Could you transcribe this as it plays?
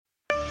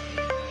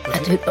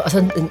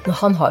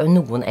Han har jo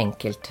noen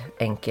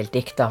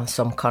enkeltdikt da,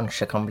 som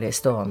kanskje kan bli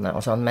stående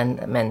og sånn,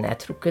 men jeg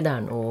tror ikke det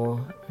noe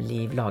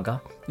liv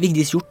laget.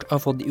 Vigdis Hjorth har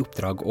fått i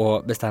oppdrag å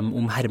bestemme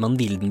om Herman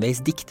Wildenveis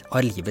dikt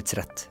har livets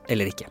rett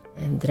eller ikke.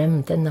 Jeg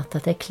drømte en natt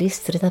at jeg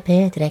klistret av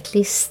Peter, jeg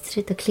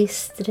klistret og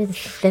klistret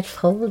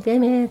flerfoldige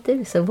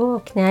meter, så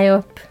våkner jeg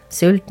opp,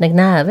 sultne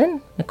gnaven,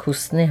 med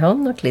kosten i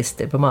hånd og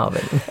klister på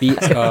maven. Vi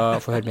skal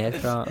få høre mer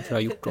fra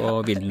Hjorth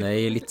og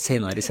Wildenvei litt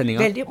senere i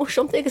sendingen. Veldig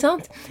morsomt, ikke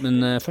sant?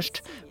 Men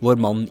først, vår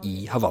mann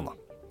i Havana.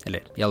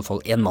 Eller i alle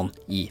fall en mann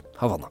i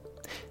Havana.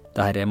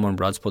 Dette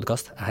Morgenbladets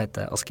podcast. Jeg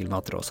heter Askild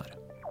Matre Aasar.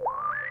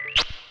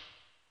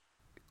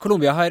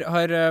 Colombia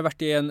har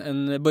vært i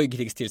en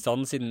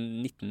borgerkrigstilstand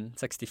siden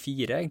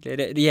 1964, egentlig.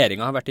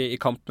 Regjeringen har vært i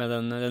kamp med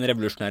den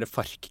revolusjonære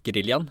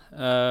FARC-geriljaen.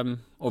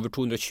 Over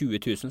 220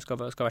 000 skal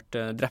ha vært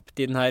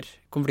drept i denne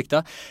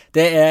konflikten.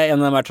 Det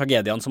en av de her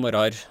tragediene som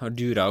bare har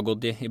dura og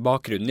gått i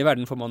bakgrunnen i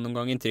verden, får man noen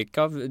gang inntrykk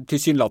av.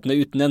 Tilsynelatende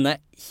uten ende,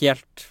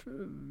 helt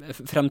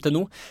frem til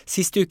nå.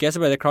 Sist uke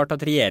så ble det klart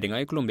at regjeringen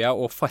i Colombia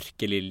og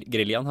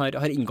FARC-geriljaen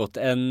har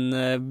inngått en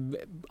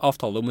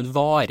avtale om en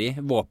varig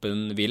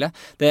våpenhvile.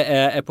 Det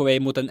på vei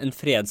mot en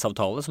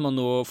fredsavtale som man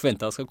nå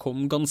forventer skal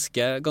komme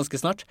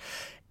ganske snart.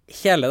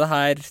 Hele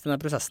denne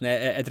prosessen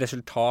et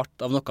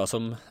resultat av noe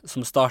som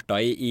startet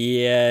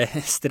i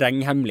streng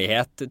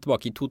hemmelighet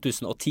tilbake i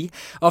 2010.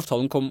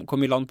 Avtalen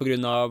kom i land på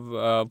grunn av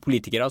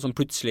politikere som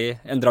plutselig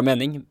endret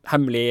mening,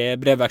 hemmelig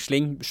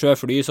brevveksling,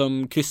 sjøfly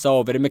som krysset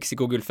over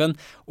Mexiko-gulfen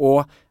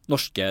og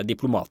norske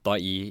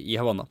diplomater i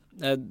Havana.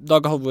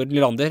 Dag Halvor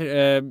Nylander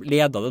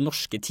ledet det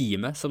norske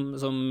teamet som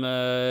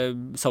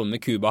sammen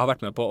med Cuba har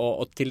vært med på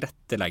å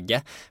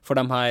tilrettelegge for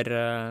de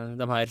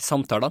her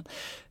samtalene.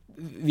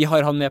 Vi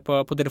har han med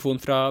på telefon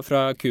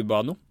fra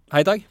Cuba nå.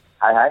 Hei, Dag.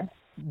 Hei.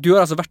 Du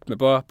har altså vært med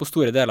på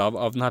store deler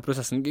av denne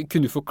prosessen.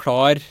 Kunne du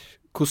forklare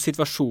hvordan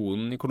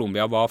situasjonen i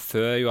Colombia var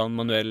før Juan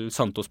Manuel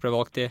Santos ble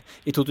valgt i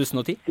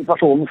 2010?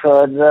 Situasjonen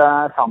før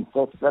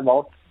Santos ble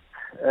valgt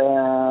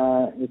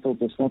i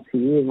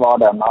 2010 var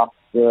den at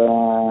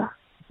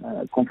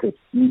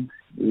konflikten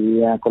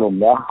i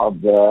Colombia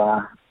hadde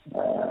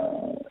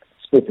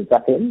splittet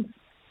seg til.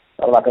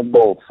 Det hadde vært et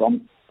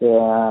voldsomt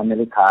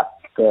militært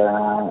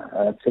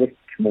trykk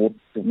mot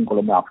den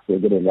kolombianske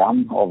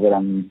geriljaen over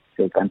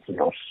cirka en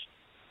 10-års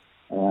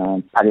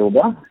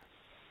periode.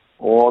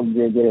 Og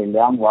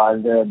geriljaen var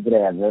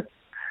drevet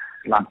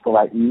langt på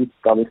vei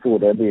ut av de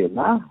store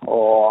byene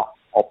og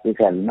opp i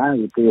fjellene,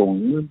 ut i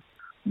jungelen,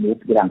 mot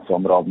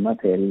grenseområdene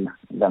til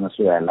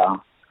Venezuela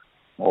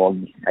og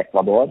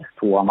Ecuador,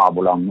 to av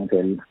nabolandene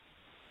til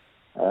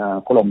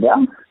Colombia.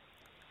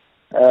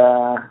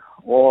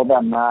 Og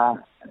denne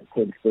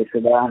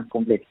tilspissede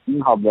konflikten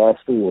hadde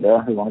store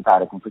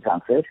humanitære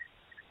konsekvenser.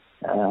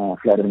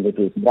 Flere 100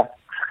 000 drept,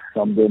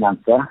 som du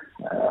nevnte.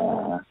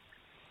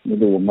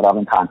 Millioner av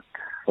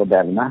internt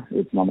fordrevne,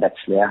 utenom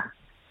rettslige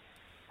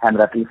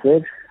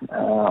henrettelser,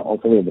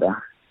 og så videre.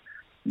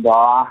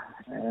 Da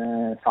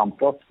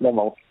Santos ble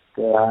valgt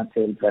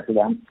til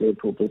president i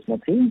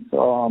 2010,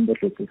 så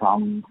besluttet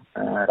han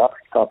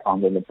raskt at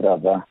han ville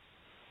prøve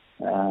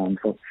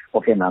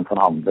å finne en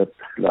forhandlet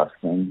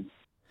løsning.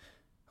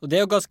 Og det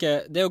er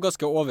jo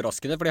ganske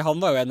overraskende, fordi han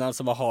var jo en av dem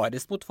som var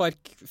hardest mot FARC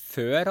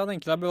før han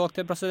egentlig ble valgt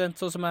til president,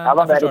 sånn som jeg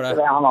forstår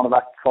det. Han hadde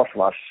vært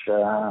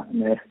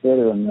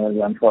forsvarsminister under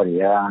den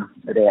forrige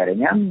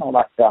regjeringen, og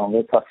vært en av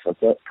de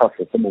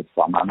tøffeste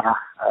motstanderne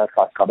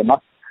FARC hadde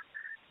møtt.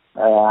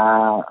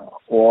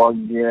 Og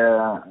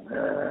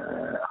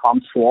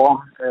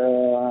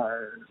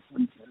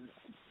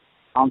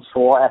han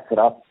så etter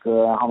at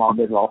han hadde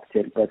blitt valgt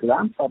til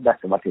president, at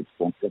dette var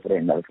tidspunktet for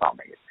å innlede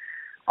forhandlinger.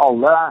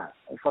 Alle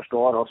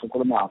forstår, også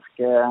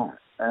kolombianske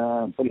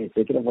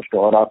politikere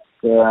forstår at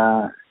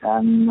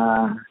en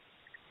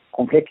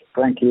konflikt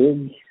og en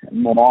krig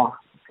må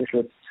til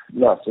slutt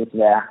løses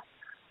ved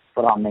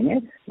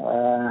forhandlinger.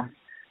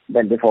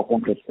 Veldig få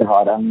konflikter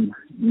har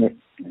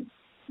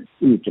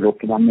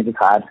utelukkende en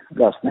militær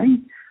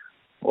løsning,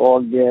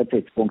 og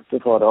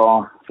tidspunktet for å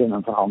finne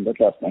en forhandlet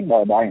løsning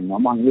var da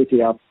inne. Mange vil si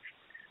at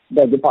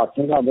begge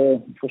parter hadde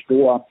forstå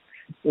at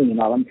ingen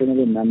av dem kunne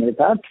vinne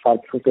militært.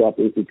 FARC forstod at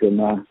de ikke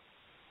kunne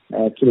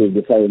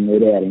krige seg inn i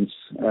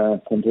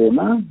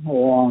regjeringskontorene,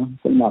 og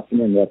kolombianske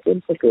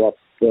myndigheter forstod at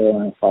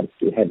FARC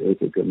heller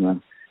ikke kunne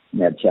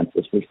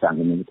nedkjempes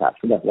fullstendig militært.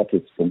 Så dette var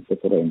tidspunktet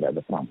for å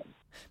innlede forhandlinger.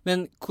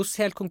 Men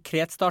hvordan helt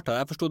konkret startet det?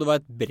 Jeg forstod det var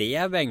et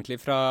brev egentlig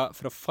fra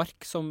FARC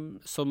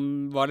som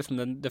var liksom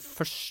det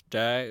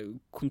første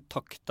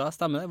kontakta,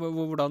 stemmer det?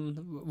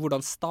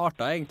 Hvordan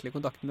startet egentlig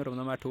kontakten mellom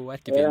de her to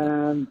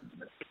erkefiendene?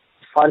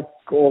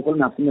 FARC og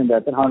kolombianske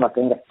myndigheter har vært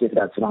en rekke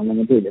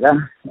fredsforhandlinger tidligere.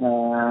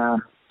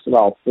 Så det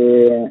har alltid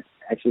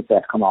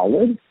eksistert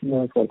kanaler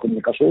for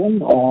kommunikasjon,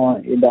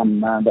 og i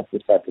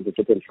dette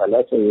spesifikke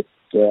tilfellet så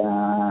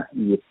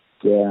gikk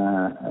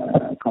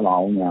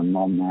kanalen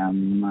gjennom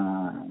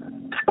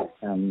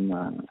en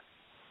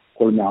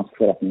kolombiansk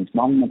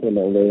forretningsmann med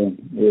tilhold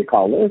i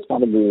Cali, som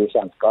hadde god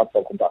kjennskap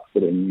og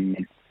kontakter inn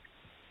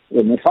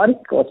i FARC,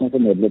 og som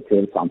formidlet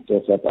til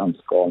Santos et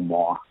ønske om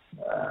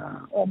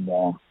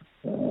å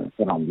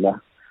forhandle.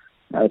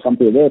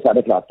 Samtidig så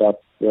det klart at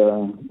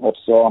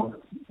også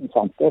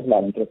Santos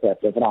var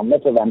interessert i å forhandle,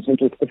 så hvem som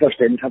tok det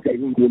første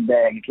initiativet, hvor det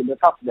egentlig ble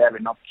tatt, det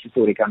vil nok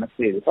historikerne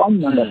styre sånn,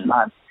 men det som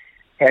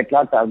helt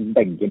klart at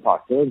begge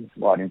parter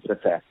var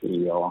interessert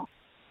i å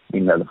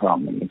innlede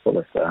forhandlinger på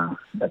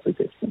dette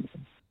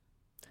tidspunktet.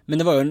 Men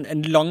det var jo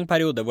en lang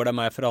periode hvor de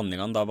her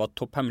forhandlingene da var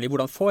topphemmelige.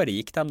 Hvordan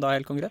foregikk de da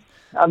helt konkret?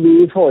 Ja,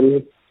 de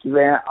foregikk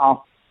ved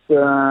at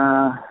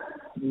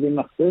vi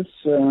møttes,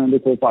 de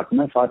to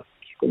partene, FARC,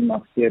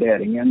 kolonialistiske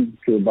regjeringen,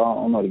 Cuba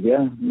og Norge,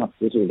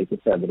 møttes ulike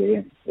steder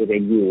i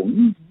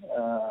regionen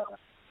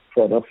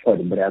for å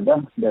forberede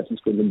det som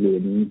skulle bli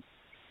den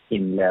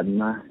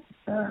innledende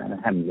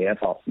hemmelige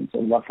fasen. Så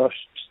det var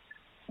først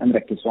en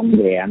rekke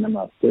sonderende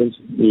møter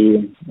i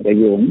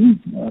regionen,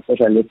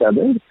 forskjellige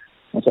steder,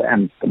 og så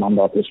endte man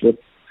da til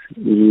slutt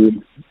i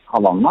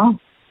Havana,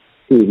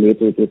 tidlig i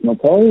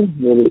 2012,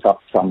 hvor vi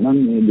satt sammen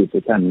i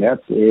dypest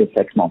hemmelighet i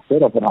 6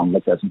 måneder og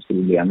forhandlet det som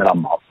skulle bli en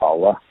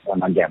rammeavtale og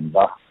en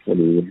agenda for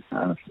de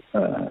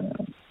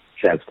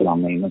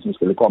fredsforhandlingene som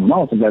skulle komme,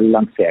 og så ble det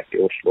lansert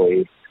i Oslo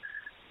i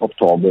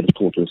oktober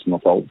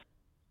 2012.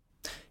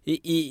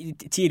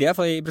 Tidligere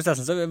for i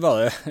prosessen så var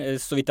det,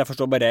 så vidt jeg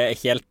forstår, bare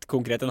helt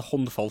konkret en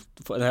håndfull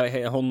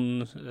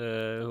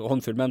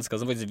mennesker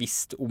som faktisk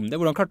visste om det.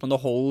 Hvordan klarte man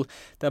å holde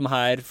de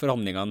her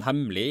forhandlingene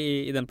hemmelig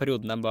i den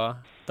perioden de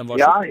var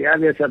Ja, jeg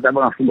vil si at det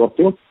var ganske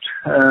godt gjort.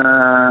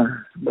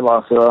 Det var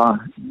altså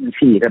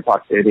 4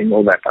 parter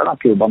involvert her,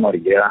 Cuba,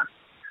 Norge,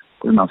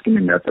 kolonialistiske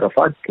myndigheter og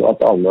FARC, og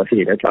at alle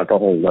 4 klarte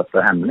å holde dette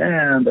hemmelig,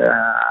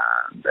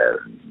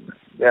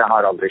 det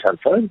har aldri skjedd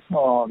før,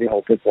 og vi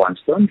holdt på en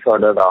stund før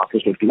det da til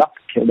slutt lakk,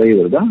 og det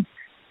gjorde det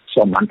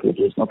sommeren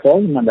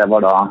 2012, men det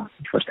var da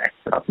først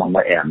etter at man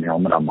var enige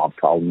om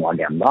rammeavtalen og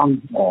agendaen,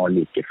 og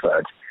like før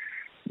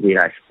vi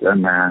reiste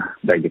med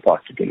begge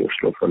parter til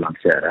Oslo for å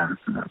lansere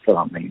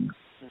forhandlingene.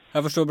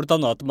 Jeg forstår blant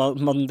annet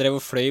at man drev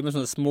og fløy med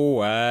sånne små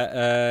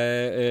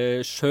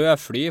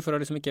sjøfly for å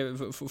liksom ikke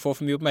få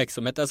for mye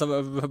oppmerksomhet. Altså,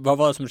 hva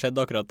var det som skjedde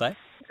akkurat der?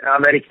 Ja,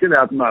 det riktig det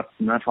at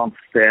møtene fant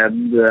sted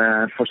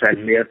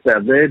forskjellige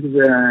steder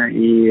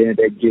i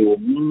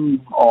regionen,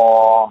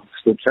 og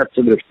stort sett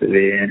så brukte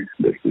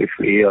vi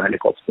fly og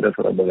helikoptere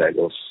for å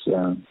bevege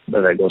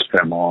oss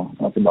frem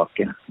og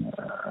tilbake.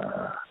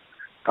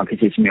 Jeg kan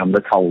ikke si så mye om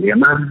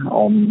detaljene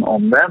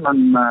om det, men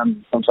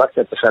som sagt,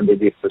 dette skjedde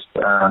i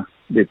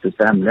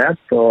dypeste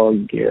hemmelighet,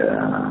 og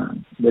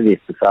det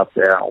viste seg at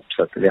det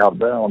oppsettet vi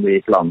hadde, og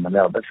de planene vi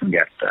hadde,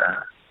 fungerte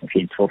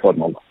fint for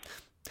formålet.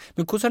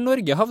 Men hvordan har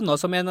Norge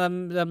havnet som en av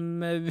de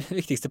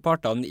viktigste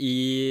partene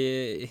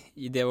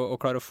i det å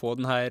klare å få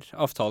denne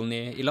avtalen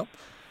i land?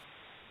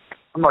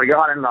 Norge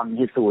har en lang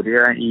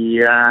historie i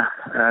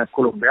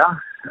Colombia.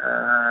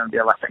 Vi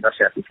har vært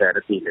engasjert i flere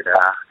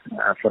tidligere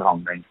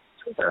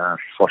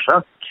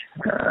forhandlingsforsøk.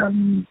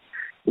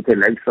 I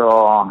tillegg så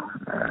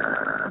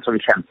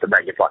vi kjente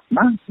begge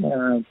partene.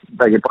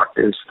 Begge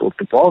parter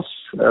stolte på oss.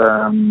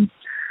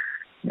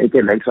 I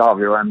tillegg så har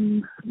vi jo en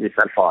viss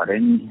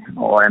erfaring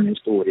og en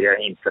historie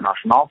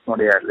internasjonalt når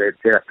det gjelder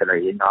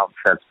tilrettelegging av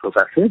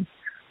fredsprosesser.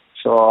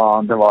 Så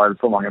det var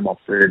på mange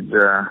måter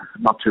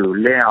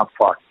naturlig at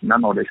partene,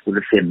 når de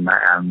skulle finne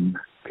en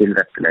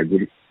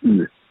tilrettelegger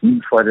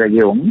utenfor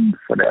regionen,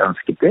 for det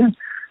ønsket de,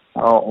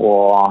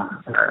 og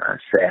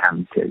se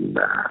hen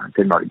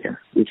til Norge.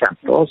 De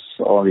kjente oss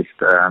og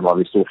visste hva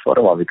vi stod for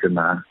og hva vi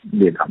kunne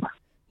bidra med.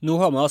 Nå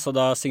har man altså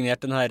da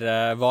signert denne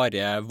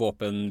varige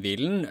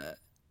våpenhvilen,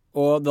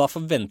 og da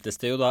forventes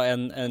det jo da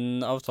en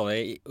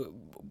avtale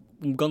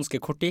om ganske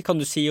kort tid. Kan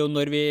du si jo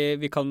når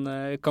vi kan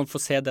få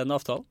se den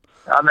avtalen?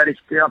 Ja, det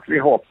riktig at vi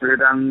håper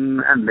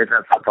den endelige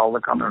fredsavtale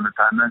kan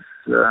undertegnes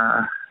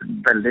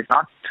veldig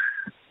snart.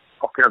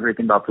 Akkurat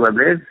hvilken dato det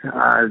blir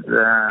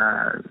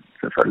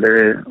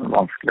selvfølgelig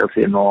vanskelig å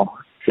si noe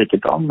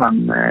sikkert om, men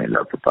i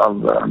løpet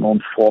av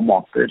noen få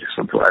måneder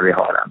så tror jeg vi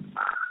har en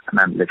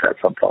endelig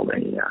fredsavtale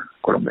i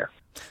Colombia.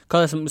 Hva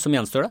er det som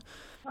gjenstår da?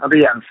 Ja, det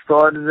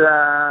gjenstår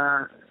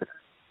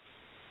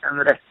en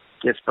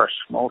rekke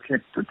spørsmål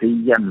knyttet til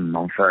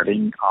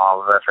gjennomføring av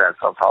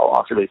fredsavtalen,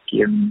 altså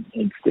hvilken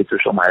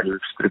institusjonell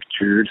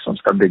struktur som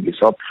skal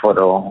bygges opp for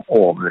å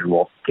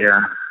overvåke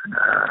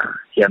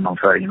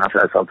gjennomføringen av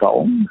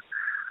fredsavtalen.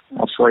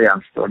 Og så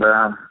gjenstår det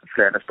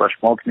flere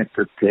spørsmål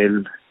knyttet til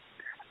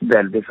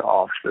delvis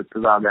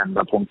avsluttede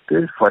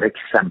agendapunkter. For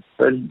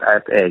eksempel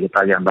et eget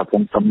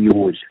agendapunkt om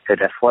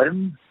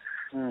jordreform,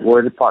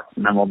 hvor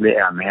partene må bli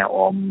enige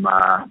om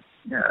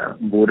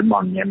hvor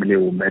mange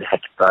millioner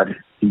hektar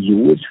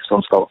jord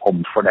som skal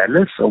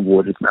omfordeles, og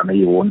hvor denne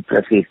jorden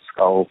presist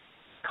skal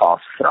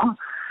tas fra.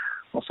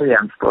 Og så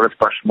gjenstår det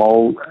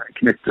spørsmål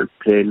knyttet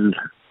til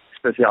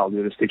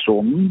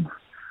spesialjurisdiksjonen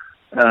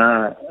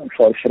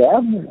for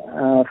fred.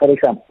 For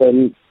eksempel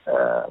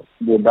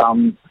hvordan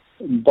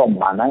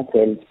dommerne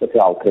til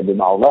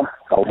spesialtribunalet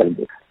skal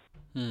velges.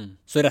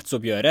 Så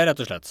rettsoppgjøret,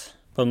 rett og slett,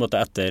 på en måte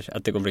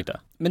etter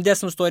konflikten. Men det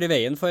som står i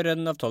veien for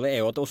en avtale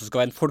er jo at det også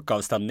skal være en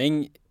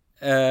folkeavstemning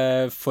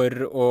for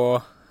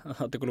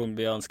at det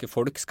colombianske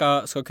folk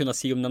skal kunne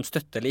si om de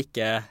støtter eller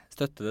ikke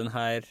støtter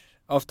denne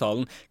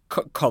avtalen.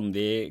 Kan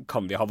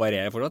vi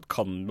havarere fortsatt?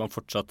 Kan man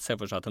fortsatt se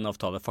for seg at en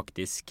avtale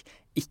faktisk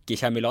ikke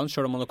kommer i land,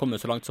 selv om man har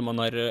kommet så langt som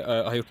man har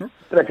gjort nå?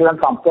 President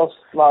Santos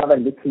var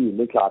veldig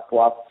tydelig klar på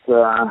at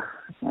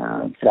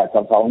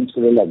fredsavtalen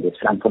skulle legges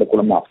frem for det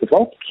kolombianske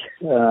folk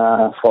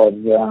for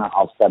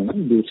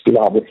avstemning. De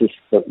skulle ha det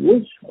siste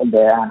ord, og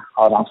det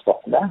har han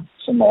stått ved.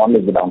 Så nå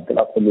ligger det an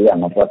til at det blir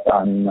gjennomført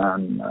en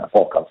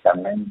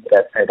folkeavstemning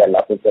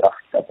relativt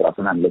raskt etter at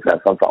en endelig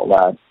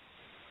fredsavtale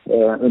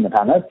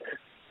undertegnet.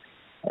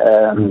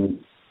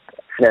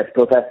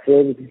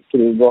 Fredsprosesser,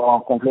 krig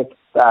og konflikt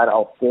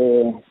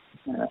alltid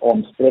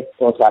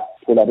omstridt og svært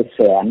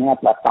polariserende i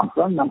et hvert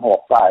samfunn, men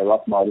håpet jo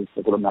at når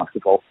det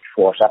kolombianske folk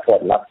får seg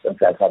forelagt en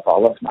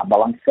fredsavtale som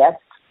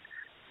balansert,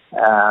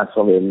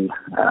 så vil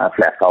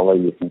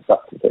flertallet gi sin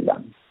støtte til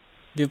den.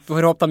 Vi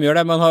får håpe de gjør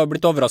det, men har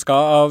blitt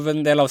overrasket av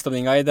en del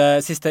avstemninger i det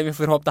siste. Vi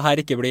får håpe det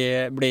her ikke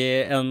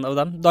blir en av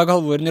dem. Dag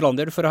Halvor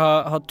Nylander, du får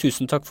ha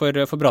tusen takk for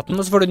praten,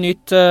 og så får du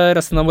nyte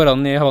resten av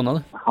morgenen i Havana.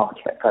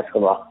 Ok, takk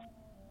skal du ha.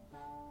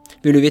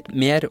 Vil du vite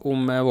mer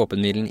om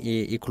våpenhvilen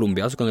i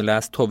Colombia, så kan du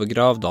lese Tove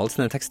Gravdals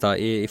tekster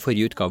i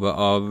forrige utgave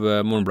av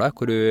Morgenbladet,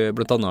 hvor du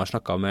blant annet har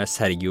snakket med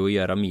Sergio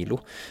Jaramillo,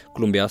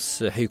 Colombias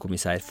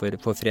høykommissær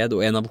for fred,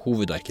 og en av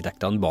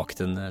hovedarkitektene bak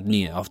den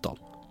nye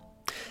avtalen.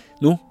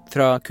 Nå,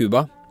 fra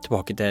Cuba,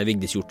 tilbake til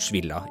Vigdis Hjorts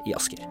villa i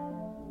Asker.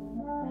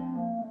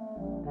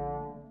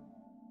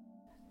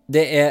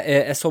 Det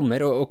er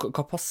sommer, og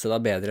hva passer da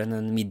bedre enn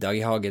en middag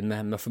i hagen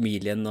med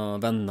familien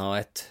og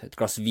venner, et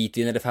glass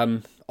hvitvin eller 5,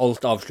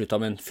 alt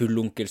avsluttet med en full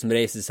onkel som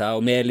reiser seg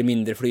og mer eller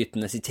mindre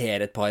flytende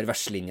siterer et par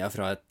verslinjer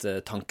fra et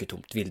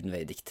tanketomt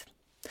Wildenvey-dikt.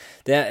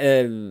 Det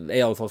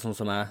i alle fall sånn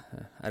som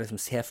jeg liksom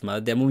ser for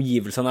meg, det med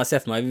omgivelsene jeg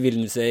ser for meg i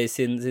Vilnius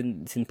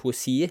sin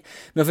poesi.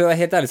 Men for å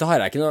være helt ærlig så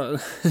har jeg ikke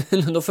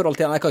noe forhold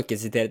til han. Jeg kan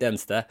ikke sitere en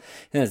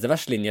eneste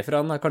verslinje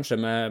fra han, kanskje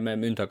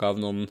med unntak av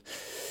noen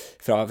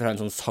fra en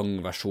sånn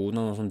sangversjon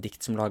og noen sånn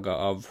dikt som laget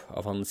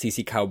av han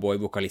CC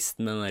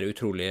Cowboy-vokalisten med den der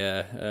utrolige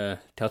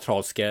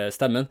teatralske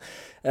stemmen.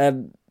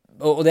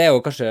 Og det jo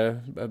kanskje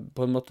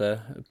på en måte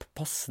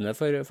passende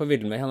for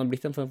Wildenvey. Han har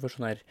blitt en form for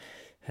sånn her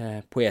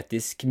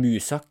poetisk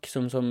musak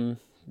som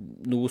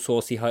nå så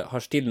å si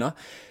har stilnet.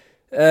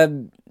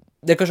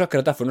 Det kanskje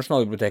akkurat derfor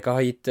Nasjonalbiblioteket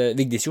har gitt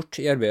Vigdis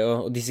Hjort i arbeid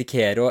å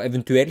dissekere og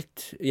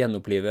eventuelt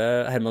gjenopplive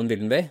Herman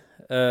Wildenvey.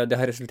 Det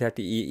har resultert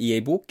i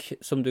en bok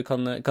som du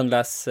kan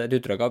lese et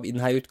utdrag av i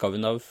denne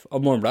utgaven av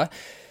Morgenbladet.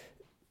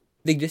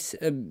 Vigdis,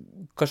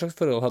 hva slags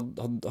forhold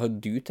har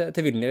du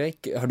til Wildenvey?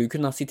 Har du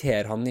kunnet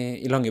sitere han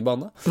i lange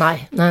baner?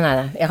 Nei.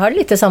 Jeg har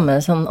litt det samme,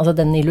 sånn, altså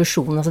den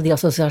illusionen, altså de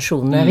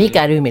assosiasjonene. Vi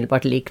ikke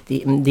umiddelbart lik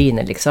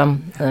dine, liksom.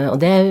 Og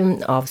det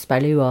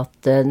avspeiler jo at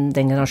den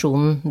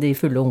generasjonen, de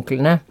fulle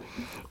onklene,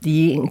 de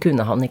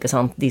kunne han, ikke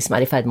sant? De som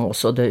i ferd med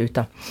også å dø ut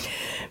da.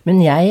 Men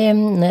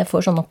når jeg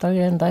får sånn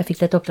oppdrag, da jeg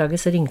fikk dette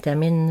oppdraget, så ringte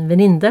jeg min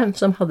veninde,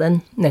 som hadde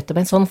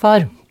nettopp en sånn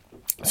far,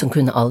 som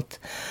kunne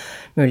alt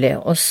mulig.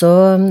 Og så,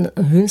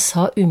 hun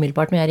sa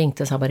umiddelbart når jeg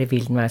ringte, sa bare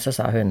Wildenvey, så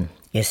sa hun,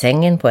 i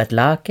sengen på et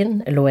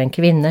laken lå en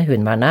kvinne,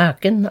 hun var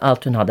naken,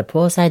 alt hun hadde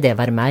på seg, det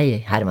var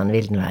meg, Herman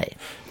Wildenvey.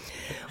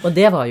 Og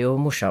det var jo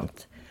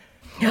morsomt.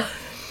 Ja.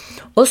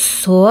 Og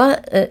så,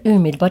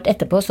 umiddelbart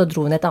etterpå, så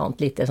dro hun et annet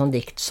lite sånn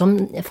dikt, som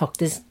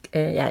faktisk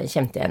jeg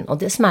kjente igjen. Og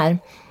det som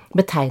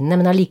betegnende,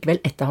 men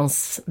allikevel et av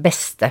hans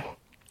beste.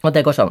 Og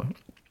det går sånn.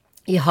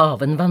 I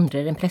haven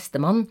vandrer en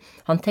prestemann,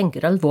 han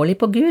tenker alvorlig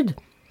på Gud.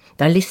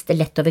 Da lister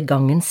lett over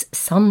gangens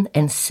sand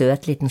en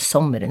søt liten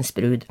sommerens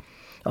brud.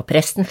 Og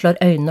presten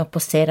slår øynene opp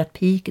og ser at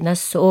piken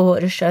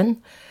såre skjønn.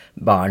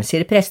 Barn,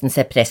 sier presten,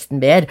 se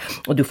presten ber,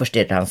 og du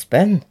forstyrrer hans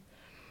bønn.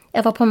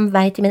 Jeg var på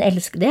vei til min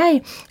elskede,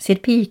 jeg, sier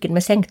piken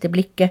med senkte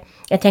blikket.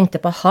 Jeg tenkte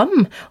på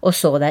ham, og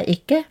så deg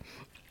ikke.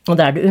 Og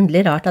da det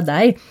underlig rart av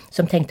deg,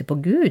 som tenkte på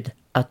Gud,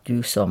 at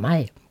du så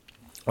meg.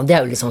 Og det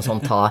jo liksom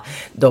sånn ta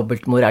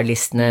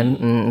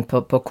dobbeltmoralistene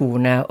på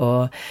kornet,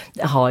 og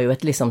det har jo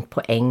et liksom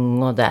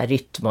poeng, og det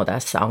rytme, og det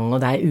sang,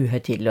 og det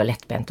uhøytidelig og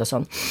lettbent og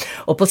sånn.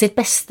 Og på sitt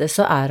beste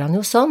så han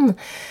jo sånn,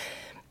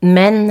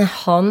 men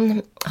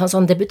han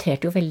sånn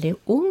debuterte jo veldig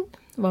ung,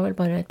 var vel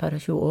bare et par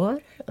og 20 år,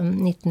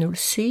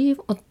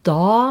 1907, og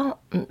da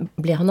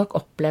ble han nok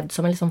opplevd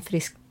som en liksom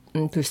frisk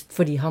pust,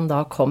 fordi han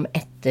da kom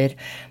etter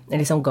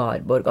liksom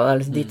Garborg, og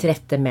altså de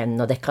trette menn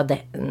og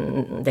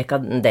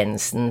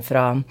dekadensen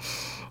fra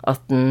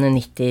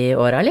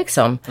 1890-åra,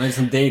 liksom. Han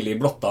liksom deilig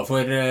blotta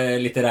for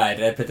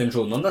litterære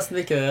pretensjoner,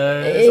 nesten ikke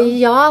sånn?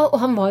 Ja, og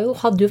han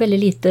hadde jo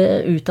veldig lite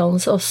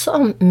utdannelse også,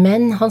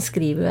 men han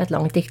skriver jo et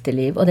langt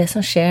dikteliv, og det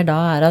som skjer da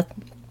at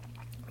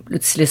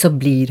plutselig så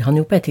blir han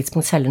jo på et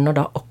tidspunkt, særlig når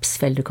da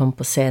Opsfelder kom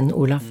på scenen,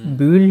 Olaf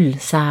Bull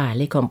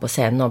særlig kom på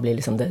scenen og blir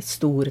liksom det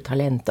store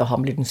talentet, og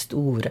han blir den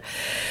store.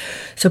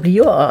 Så blir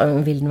jo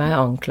Wildenvey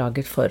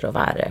anklaget for å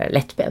være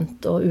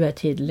lettbent og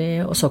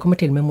uhøytidelig, og så kommer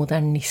til og med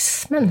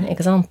modernismen,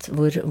 ikke sant?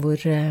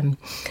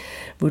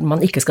 Hvor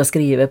man ikke skal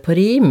skrive på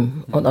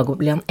rim, og da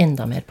blir han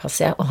enda mer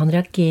passé, og han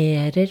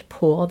reagerer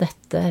på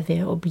dette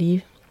ved å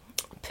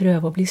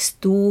prøve å bli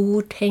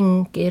stor,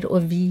 tenker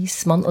og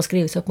vismann, og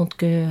skrive seg opp mot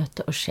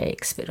Goethe og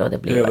Shakespeare, og det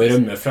blir prøve å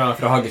rømme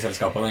fra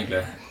hageselskapene,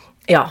 egentlig.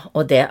 Ja,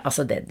 og det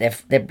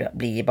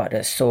blir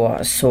bare så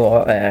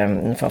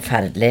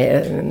forferdelig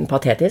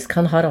patetisk.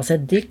 Han har altså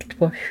et dikt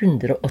på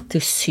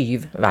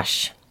 187 vers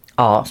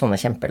av sånne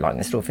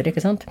kjempelange strofer,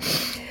 ikke sant?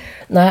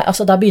 Nei,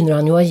 altså da begynner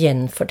han jo å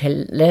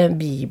gjenfortelle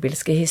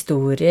bibelske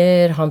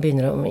historier, han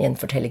begynner å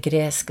gjenfortelle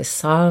greske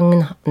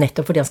sagn,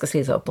 nettopp fordi han skal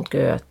skrive seg opp mot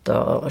Goethe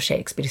og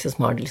Shakespeare,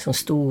 som har det liksom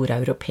store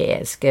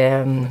europeiske...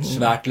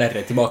 Svært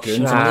lerret i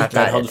bakgrunnen, som han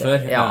ikke hadde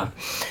før. Ja.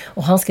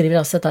 Og han skriver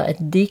altså da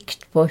et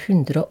dikt på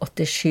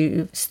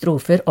 187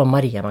 strofer om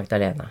Maria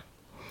Magdalena,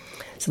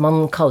 som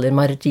han kaller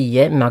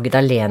Marie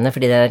Magdalene,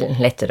 fordi det er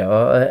lettere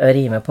å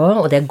rime på,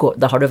 og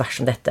da har du vers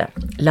som dette.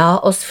 La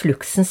oss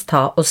fluksens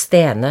ta og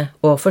stene,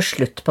 og få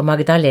slutt på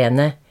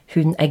Magdalene,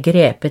 hun er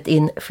grepet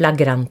inn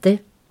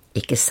flagrante,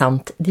 ikke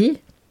sant de?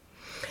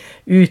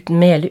 Uten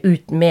mele,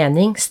 uten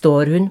mening,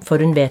 står hun, for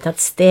hun vet at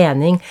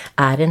stening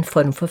er en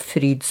form for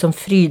fryd som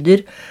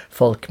fryder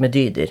folk med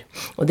dyder.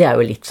 Og det er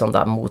jo litt sånn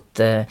da mot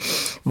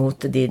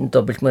de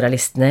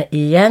dobbeltmoralistene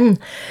igjen,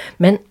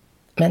 men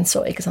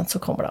så, ikke sant,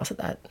 så kommer det altså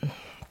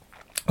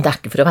det er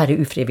ikke for å være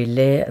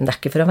ufrivillig, det er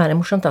ikke for å være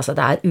morsomt, altså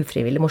det er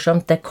ufrivillig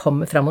morsomt, det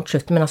kommer fram mot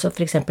slutten, men altså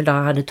for eksempel da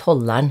er det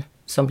tolleren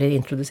som blir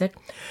introdusert.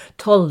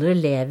 Toller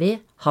Levi,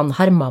 han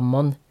har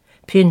mammon,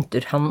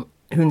 pynter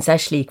hun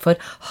seg slik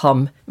for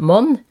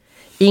hammon,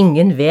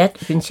 ingen vet,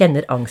 hun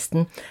kjenner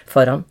angsten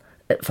foran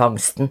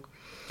fangsten.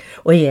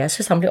 Og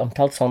Jesus han blir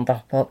omtalt sånn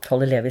da på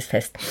Toller Levis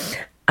fest.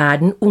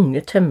 Er den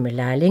unge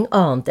tømmerlærling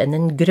annet enn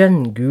en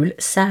grønngul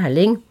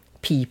særling,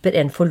 piper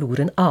en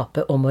forloren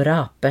ape om å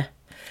rape.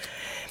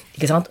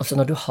 Ikke sant? Også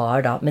når du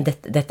har da, men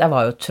dette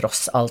var jo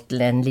tross alt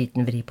en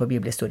liten vri på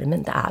bibelhistorien,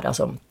 men det er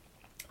altså,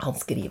 han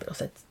skriver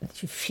også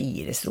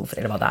 24 strofer,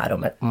 eller hva det er,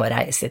 om å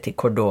reise til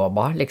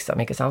Cordoba,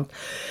 liksom, ikke sant?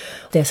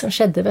 Det som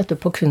skjedde, vet du,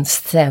 på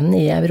kunstscenen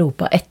i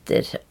Europa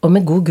og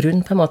med god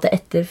grunn på en måte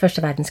etter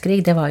Første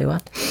verdenskrig, det var jo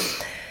at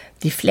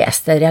de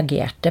fleste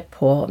reagerte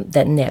på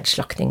den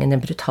nedslaktningen,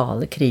 den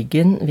brutale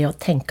krigen, ved å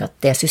tenke at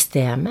det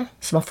systemet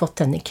som har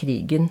fått denne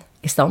krigen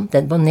i stand,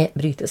 den må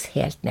brytes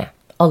helt ned.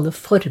 Alle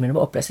former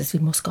må oppløses, vi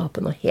må skape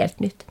noe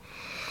helt nytt.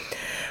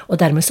 Og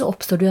dermed så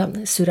oppstår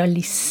det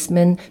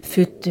surrealismen,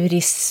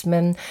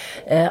 futurismen,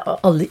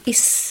 alle nye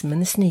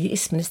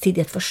ismenes tid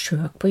i et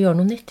forsøk på å gjøre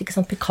noe nytt. Ikke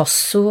sant?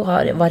 Picasso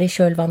var i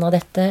kjølvannet av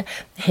dette,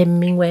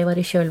 Hemingway var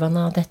i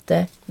kjølvannet av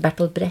dette,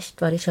 Bertolt Brecht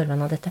var i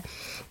kjølvannet av dette.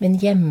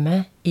 Men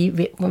hjemme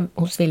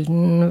hos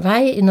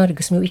Wildenvey i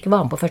Norge, som jo ikke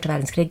var med på Første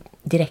verdenskrig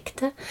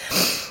direkte,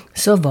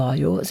 så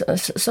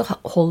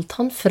holdt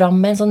han fram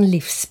med en sånn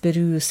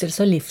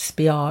livsberuselse og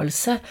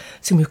livsbejaelse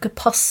som jo ikke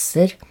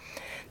passer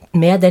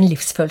med den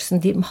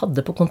livsfølelsen de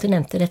hadde på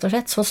kontinentet, rett og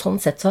slett. Sånn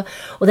sett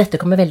og dette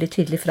kommer veldig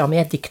tydelig fram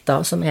i et dikt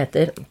da, som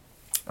heter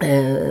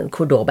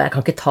Cordoba. Jeg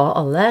kan ikke ta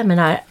alle, men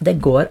det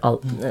går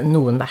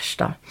noen vers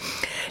da.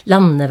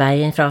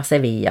 Landeveien fra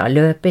Sevilla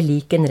løper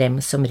lik en rem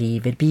som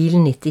river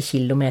bilen 90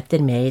 kilometer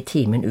med i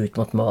timen ut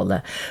mot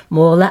målet.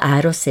 Målet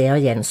er å se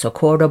og gjenså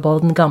Cordoba,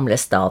 den gamle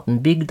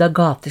staden, bygd av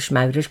gaters,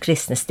 maurers,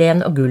 kristne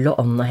sten og gull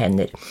og ånd og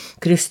hender.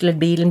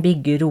 Kryslerbilen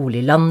bygger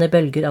rolig, landet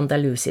bølger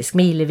andalusisk,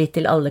 milevidt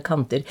til alle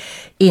kanter,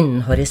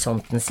 innen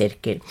horisontens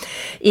sirkel.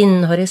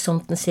 Innen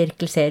horisontens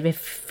sirkel ser vi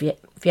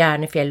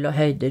fjerne fjell og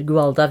høyder,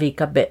 Gualda,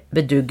 Vika,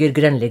 bedugger,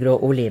 grønnliggrå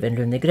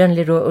olivenlunde.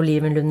 Grønnliggrå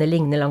olivenlunde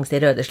ligner langs de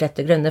røde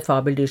slette, grønne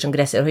fabeldyr som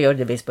gresser og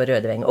jordevis på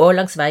røde veng. Og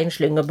langs veien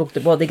slyng og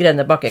bukter både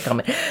grønne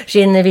bakkekammer,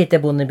 skinner hvite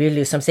bondebyr,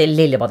 lys som sild,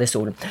 lillebad i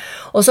solen.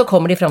 Og så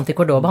kommer de fram til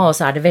Cordoba, og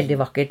så er det veldig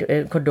vakkert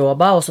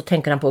Cordoba, og så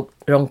tenker han på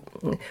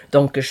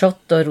Don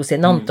Quixote og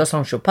Rosinante og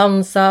Sancho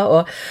Panza,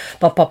 og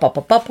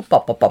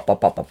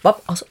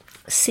altså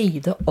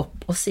side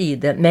opp og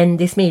side, men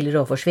de smiler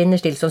og forsvinner,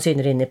 still som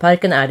syner inn i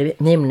parken, er det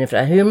himlen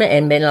fra humet,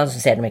 en mellom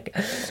som ser dem ikke.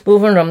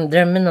 Hvorfor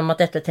drømmen om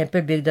at dette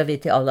tempel bygd av vi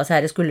til Allahs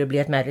herre skulle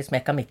bli et merrisk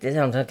mekka midt i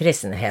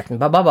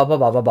kristenheten,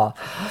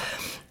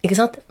 ikke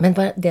sant? Men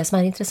det som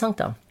er interessant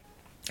da,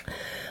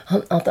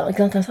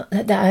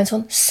 det er en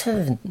sånn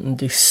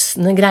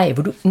søvndyssende greie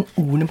hvor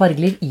ordene bare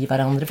glir i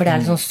hverandre, for det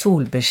er litt sånn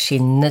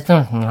solbeskinnet,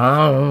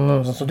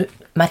 så du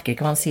merker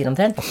ikke hva han sier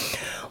omtrent.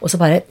 Og så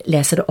bare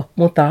leser det opp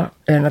mot da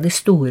en av de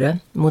store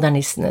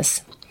modernistenes,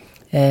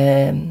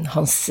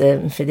 Hans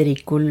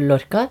Federico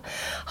Lorca,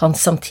 hans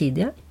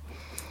samtidige,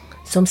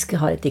 som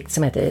har et dikt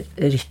som heter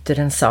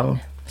Rytterens sang,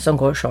 som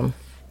går sånn.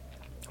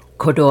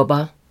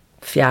 Cordoba,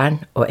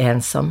 fjern og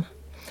ensom,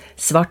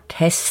 svart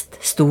hest,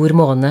 stor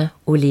måne,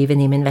 oliven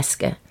i min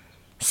veske.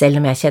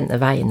 Selv om jeg kjenner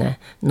veiene,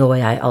 når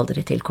jeg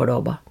aldri til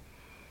Cordoba.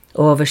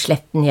 Over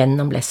sletten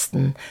gjennom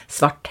lesten,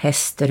 svart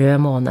hest, rød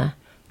måne,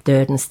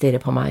 døden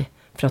stirrer på meg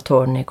fra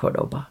tårnen i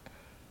Cordoba.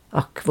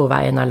 Akk, hvor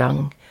veien er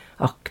lang,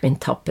 akk, min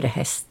tappere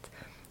hest,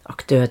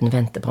 akk, døden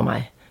venter på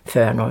meg,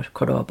 før når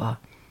Cordoba,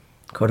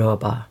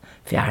 Cordoba,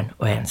 fjern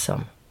og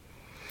ensom.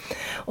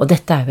 Og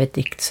dette er jo et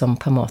dikt som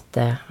på en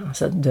måte,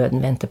 altså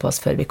døden venter på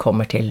oss før vi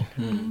kommer til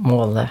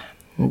målet,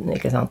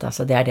 ikke sant?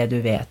 Altså det er det du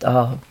vet,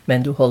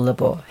 men du holder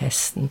på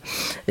hesten,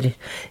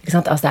 ikke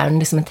sant? Altså det er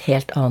liksom et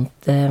helt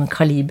annet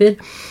kaliber.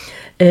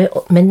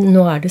 Men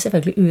nå det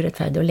selvfølgelig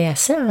urettferdig å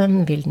lese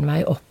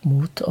Wildenvey opp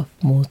mot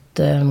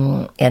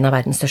en av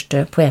verdens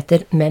største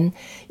poeter, men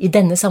i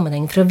denne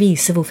sammenhengen, for å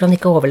vise hvorfor han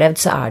ikke overlevd,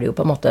 så det jo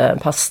på en måte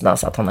passende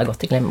altså, at han har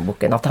gått i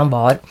glemmeboken, at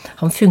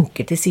han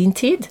funket i sin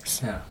tid.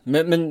 Ja.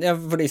 Men ja,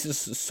 fordi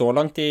så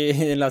langt i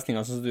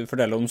lesningen som du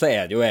forteller om, så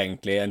det jo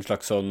egentlig en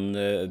slags sånn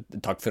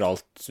takk for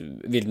alt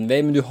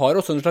Wildenvey, men du har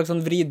også en slags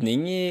sånn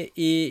vridning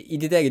i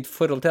ditt eget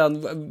forhold til han.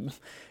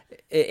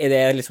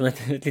 Det liksom et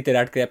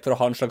litterært grep for å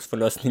ha en slags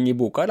forløsning i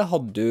boka, eller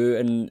hadde du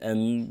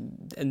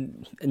en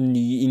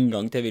ny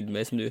inngang til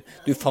Wildenvey som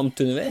du fant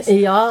underveis?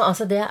 Ja,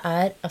 altså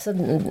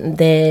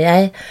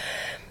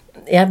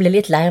jeg ble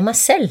litt lei av meg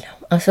selv.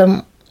 Altså,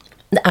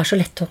 det så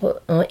lett å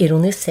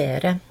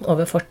ironisere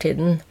over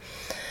fortiden,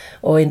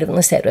 og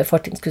ironisere over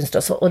fortidens kunst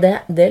også, og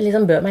det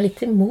liksom bør meg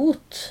litt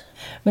imot.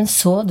 Men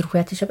så dro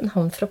jeg til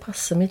København for å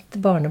passe mitt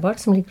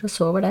barnebarn, som ligger og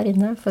sover der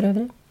inne for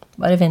øvrig.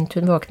 Bare vent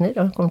hun våkner,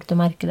 og kommer til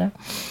å merke det.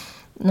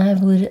 Nei,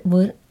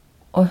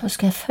 og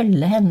skal jeg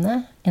følge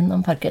henne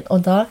gjennom parken?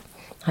 Og da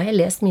har jeg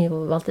lest mye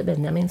av Walter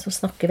Benjamin, som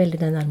snakker veldig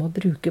den der med å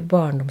bruke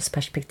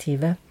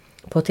barndomsperspektivet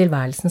på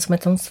tilværelsen som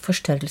et sånt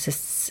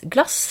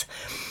forstørrelsesglass.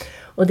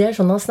 Og det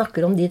sånn han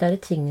snakker om de der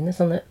tingene,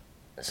 sånne,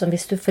 som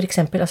hvis du for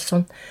eksempel,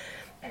 altså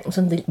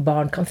sånn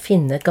barn kan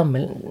finne et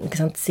gammel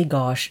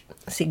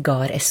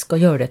sigaresk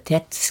og gjøre det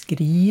til et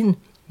skrin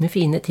med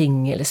fine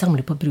ting, eller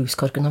samle på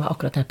bruskorken og var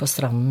akkurat her på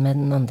stranden med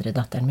den andre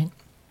datteren min.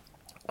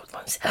 Og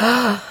man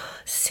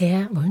se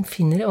hva hun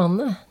finner i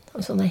vannet.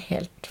 Og sånn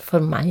helt, for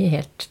meg,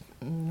 helt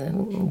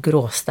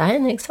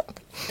gråstein, ikke sant?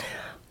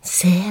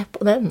 Se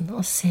på den,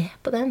 og se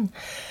på den.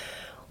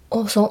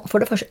 Og så,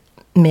 for det første,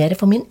 mer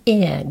for min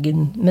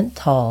egen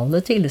mentale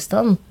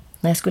tilstand,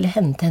 når jeg skulle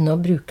hente henne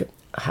og bruke,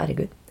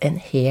 herregud, en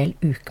hel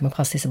uke med å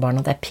passe disse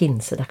barna, det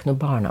pinse, det ikke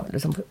noe barnehage,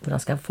 liksom,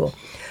 hvordan skal jeg få?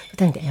 Så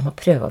tenkte jeg må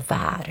prøve å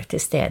være til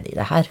stede i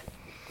det her.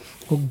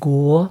 Og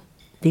gå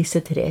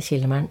disse 3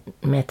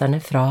 kilometerne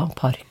fra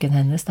parken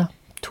hennes da.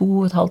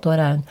 2,5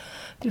 år hun.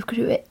 Bruker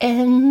du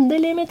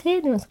endelig med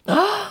tid?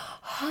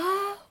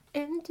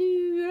 En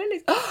due,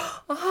 liksom.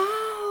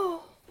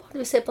 Hva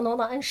du ser på nå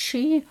da? En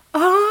sky.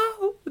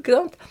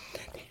 Grønt.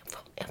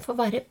 Jeg får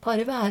bare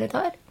være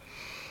der.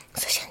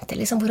 Så kjente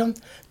jeg liksom hvordan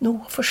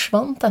noe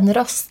forsvant, en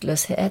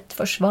rastløshet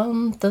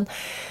forsvant, en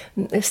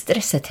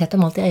stressethet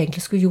om alt jeg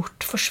egentlig skulle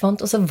gjort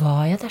forsvant, og så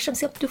var jeg der som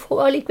sier, du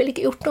får allikevel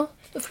ikke gjort noe,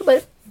 du får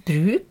bare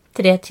bruke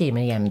 3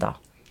 timer hjem da,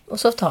 og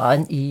så ta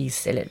en is,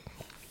 eller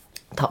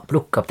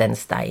plukke opp den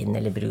steinen,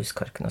 eller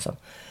bruskorken og sånn.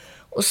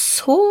 Og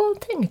så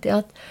tenkte jeg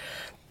at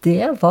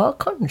det var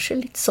kanskje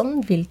litt sånn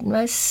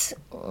Wildenveys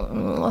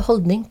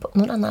holdning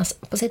når han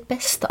på sitt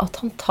beste, at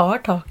han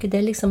tar tak i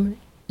det liksom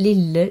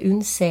lille,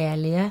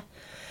 unnselige,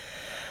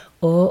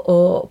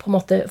 og på en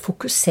måte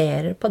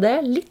fokuserer på det,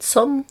 litt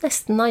sånn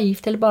nesten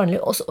naivt eller barnlig,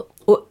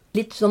 og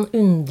litt sånn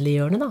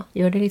underliggjørende da,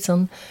 gjør det litt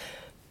sånn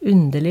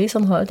underlig, så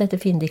han har jo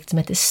dette fine dikt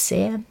som heter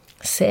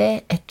Se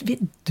et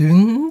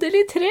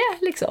vidunderlig tre,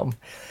 liksom.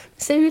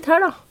 Se ut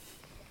her da.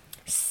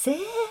 Se,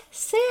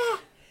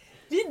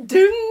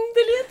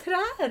 vidunderlige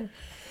trær.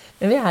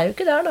 Men vi jo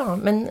ikke der da,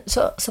 men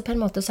så på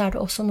en måte så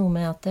det også noe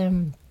med at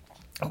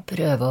å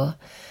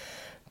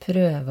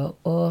prøve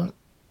å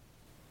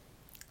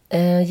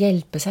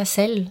hjelpe seg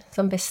selv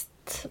som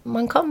best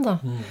man kan da.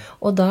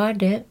 Og da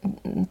det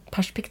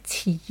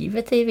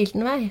perspektivet til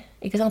Wildenvey,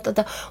 ikke sant? Og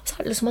så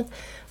det liksom at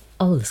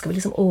alle skal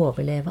liksom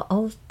overleve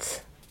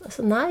alt.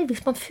 Altså nei,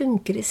 hvis man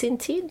funker i sin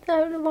tid,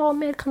 hva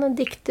mer kan en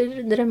dikter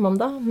drømme om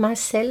da? Meg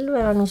selv,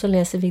 det noen som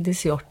leser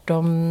Vigdis Hjorth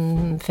om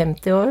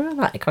 50 år?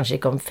 Nei, kanskje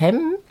ikke om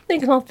 5,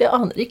 ikke sant? Vi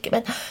aner ikke,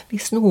 men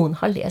hvis noen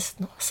har lest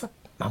noe, så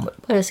man må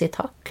bare si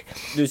takk.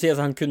 Du sier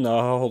at han kunne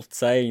ha holdt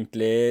seg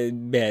egentlig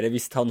bedre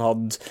hvis han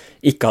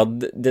ikke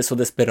hadde det så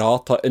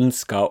desperat har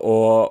ønsket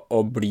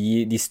å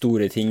bli de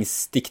store tings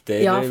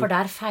dikter. Ja, for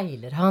der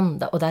feiler han,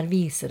 og der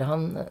viser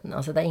han,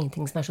 altså det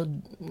ingenting som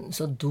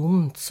så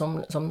dumt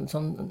som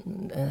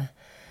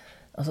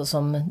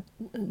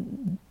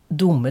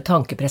dumme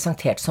tanker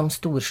presentert som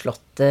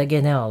storslåtte,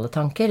 geniale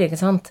tanker, ikke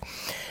sant?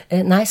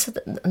 Nei, så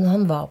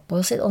han var på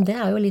sitt, og det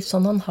jo litt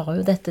sånn, han har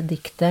jo dette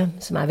diktet,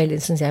 som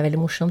veldig, synes jeg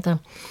veldig morsomt, da,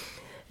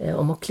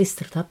 om å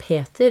klistre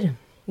tapeter,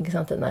 ikke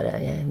sant? Den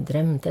der, jeg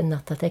drømte en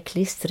natt at jeg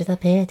klistret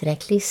tapeter, jeg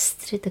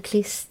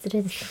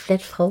klistret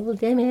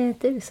flerfoldige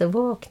meter, så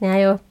våkner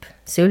jeg opp,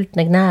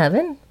 sultne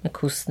gnaven, med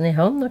kosten i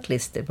hånd og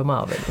klister på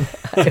maven.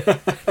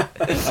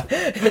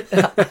 Det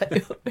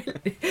jo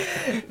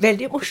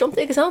veldig morsomt,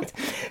 ikke sant?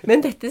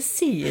 Men dette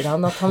sier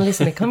han at han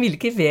liksom ikke, han vil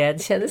ikke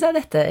vedkjenne seg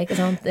dette, ikke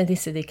sant?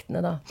 Disse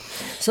diktene da.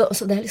 Så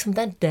det liksom,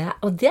 det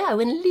og det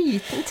jo en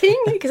liten ting,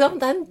 ikke sant?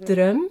 Det en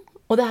drøm,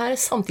 og det her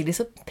samtidig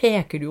så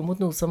peker det jo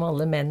mot noe som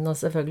alle menn, og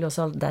selvfølgelig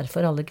også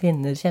derfor alle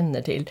kvinner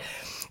kjenner til.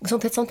 Et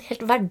sånt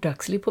helt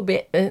hverdagslig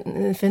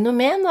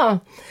fenomen da.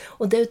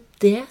 Og det jo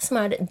det som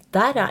det,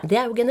 det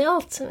jo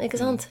genialt, ikke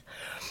sant?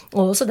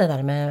 Og også det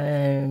der med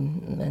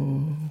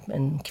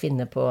en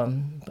kvinne på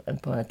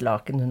et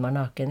laken, hun var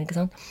naken, ikke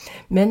sant?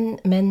 Men,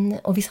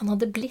 og hvis han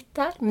hadde blitt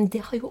der, men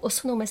det har jo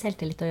også noe med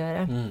selvtillit å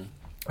gjøre.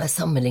 Jeg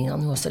sammenligner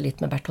han jo også litt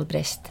med Bertolt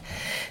Brecht,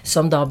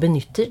 som da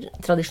benytter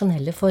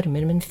tradisjonelle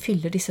former, men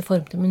fyller disse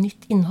formene med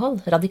nytt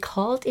innhold,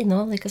 radikalt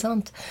innhold, ikke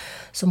sant?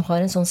 Som har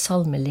en sånn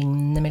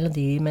salmelignende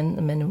melodi, men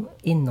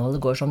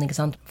innholdet går sånn, ikke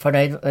sant?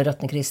 Fornøyd,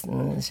 råtne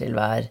kristen, vil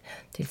være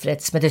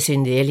tilfreds med det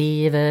syndige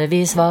livet,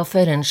 vis hva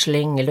for en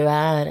slyngel du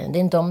er,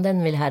 din dom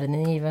den vil Herren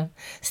give,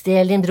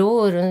 stel din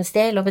bror,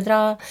 stel og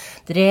bedra,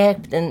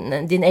 drep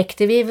din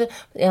ekte viv,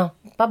 ja,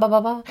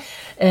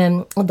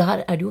 og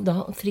der det jo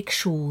da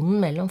friksjonen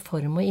mellom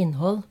form og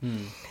innhold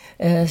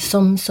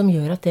som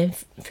gjør at det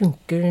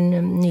funker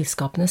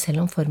nyskapende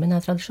selv om formen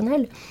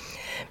tradisjonell.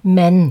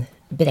 Men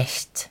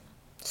Brecht,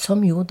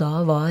 som jo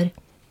da var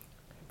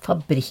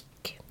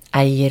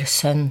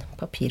fabrikkeiersønn,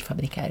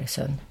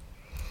 papirfabrikkeiersønn,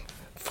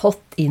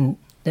 fått inn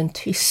den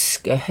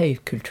tyske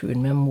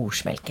høykulturen med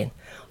morsmelken.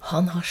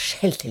 Han har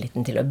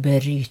selvtilliten til å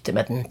bryte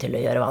med den, til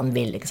å gjøre hva han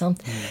vil, ikke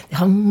sant? Det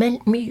har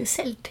mye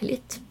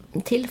selvtillit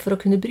til for å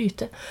kunne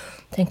bryte.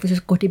 Tenk hvis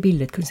du går til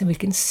billedkunsten,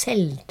 hvilken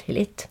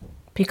selvtillit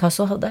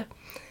Picasso hadde.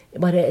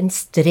 Bare en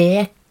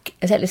strek,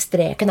 eller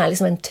streken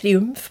liksom en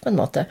triumf på en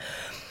måte.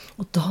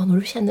 Og da når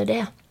du kjenner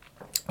det,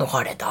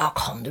 da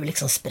kan du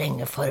liksom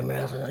sprenge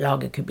former og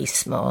lage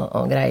kubisme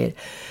og greier.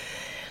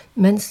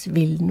 Mens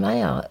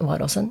Wildenvey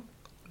var også en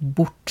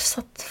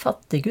bortsatt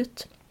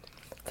fattiggutt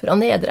fra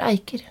Nedre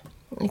Eiker,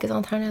 ikke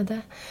sant, her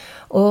nede.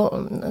 Og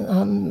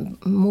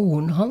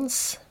moren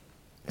hans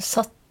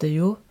satte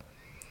jo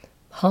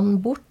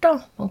han bort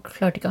da, han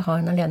klarte ikke å ha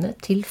henne alene,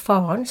 til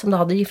faren, som da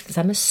hadde giftet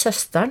seg med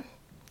søsteren,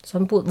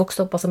 som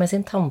vokste opp altså med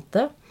sin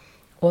tante,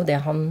 og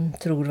det han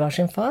tror var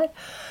sin far,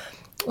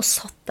 og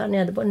satt der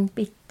nede på en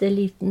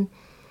bitteliten,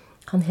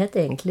 han het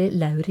egentlig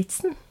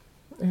Lauritsen,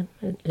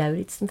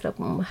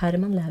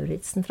 Herman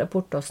Lauritsen fra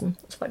Portåsen.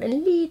 Så var det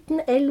en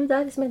liten elv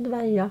der som het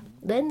Veia.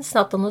 Den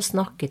satt han og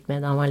snakket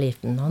med da han var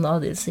liten. Han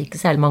hadde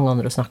ikke særlig mange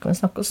andre å snakke med.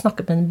 Han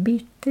snakket med den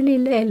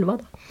bittelille elva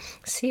da.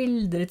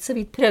 Sildret så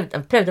vidt,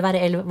 prøvde å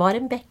være elv, var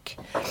en bekk.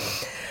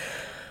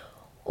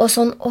 Og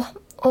sånn,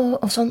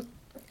 og sånn,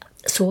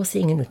 så å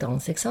si ingen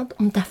utdannelse, ikke sant?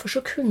 Og derfor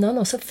så kunne han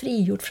også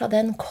frigjort fra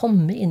den,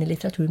 komme inn i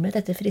litteraturen med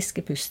dette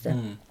friske pustet.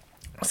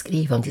 Og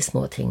skrive om de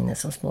små tingene,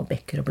 som små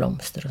bekker og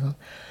blomster og sånn.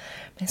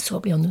 Men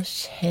så ble han jo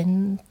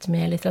kjent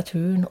med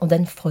litteraturen, og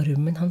den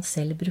formen han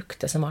selv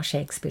brukte, som var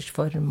Shakespeares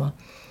form, og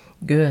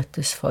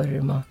Goethes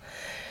form, og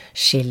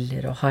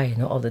Schiller og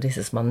Heine, og alle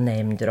disse som han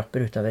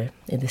name-dropper utover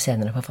i det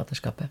senere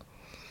forfatterskapet.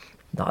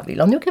 Da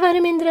vil han jo ikke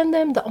være mindre enn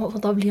dem, og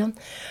da blir han...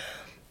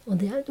 Og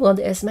det noe av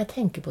det som jeg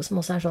tenker på,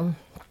 som også sånn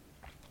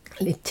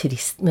litt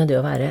trist med det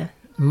å være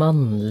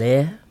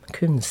mannlig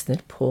kunstner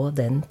på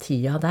den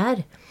tida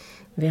der.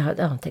 Vi har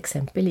et annet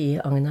eksempel i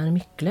Agnar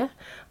Mykle.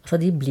 Altså,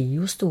 de blir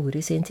jo store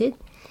i sin tid.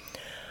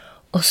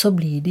 Og så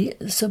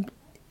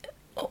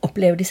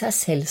opplever de seg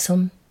selv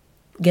som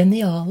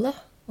geniale.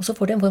 Og så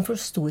får de en form for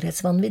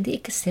storhetsvanvidd. De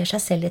ikke ser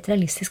seg selv i et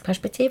realistisk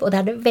perspektiv. Og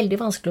det det veldig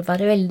vanskelig å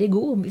være veldig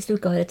god hvis du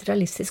ikke har et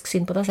realistisk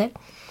syn på deg selv.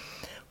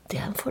 Det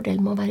en fordel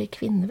med å være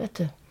kvinne, vet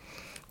du.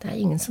 Det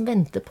ingen som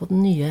venter på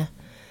den nye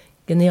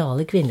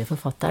geniale kvinnelige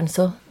forfatteren,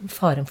 så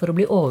faren for å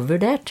bli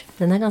overvurdert,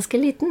 den ganske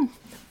liten.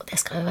 Og det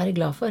skal jeg være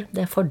glad for.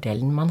 Det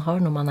fordelen man har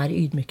når man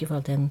ydmyk i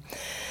forhold til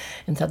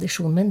en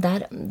tradisjon. Men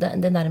det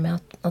der med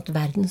at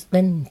verden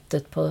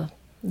ventet på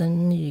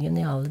den nye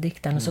geniale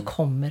dikteren, og så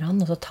kommer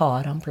han, og så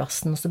tar han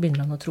plassen, og så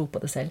begynner han å tro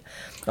på det selv.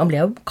 Han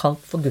ble jo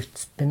kalt for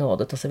Guds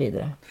benådet, og så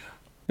videre.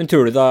 Men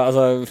tror du da,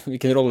 altså,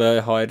 hvilken rolle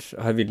har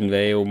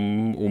Wildenvey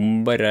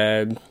om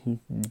bare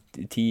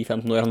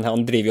 10-15 år?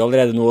 Han driver jo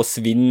allerede nå og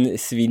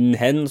svinn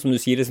hen, som du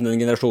sier, liksom den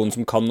generasjonen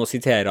som kan å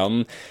sitere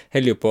han,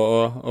 heller på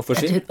å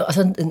forsi.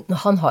 Altså,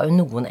 han har jo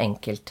noen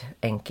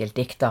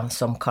enkeltdikt da,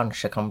 som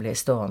kanskje kan bli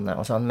stående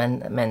og sånn,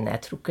 men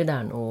jeg tror ikke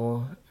det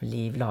noe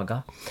liv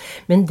laget.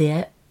 Men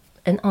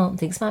en annen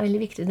ting som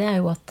veldig viktig, det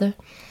jo at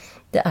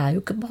det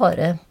jo ikke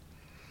bare...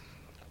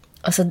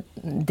 Altså,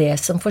 det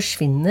som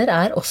forsvinner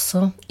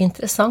også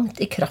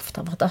interessant i kraft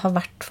av at det har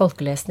vært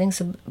folkelesning,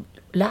 så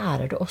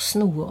lærer det oss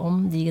noe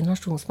om de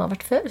generasjoner som har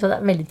vært før. Så det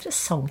veldig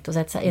interessant å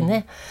sette seg inn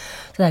i.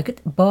 Så det jo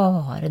ikke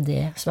bare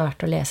det som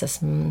verdt å lese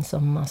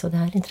altså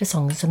det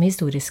interessant som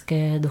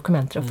historiske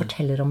dokumenter og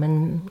forteller om en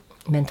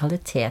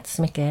mentalitet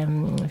som ikke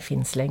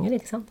finnes lenger,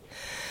 ikke sant?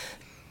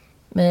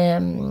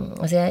 Men,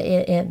 altså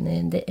jeg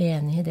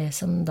enig i det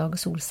som Dag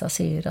Solstad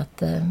sier,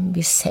 at vi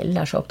selv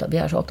så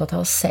opptatt av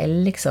oss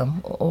selv, liksom,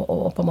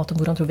 og på en måte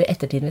hvordan tror vi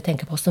ettertiden vi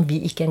tenker på oss, som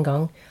vi ikke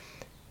engang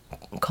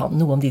kan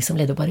noe om de som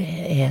leder bare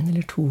 1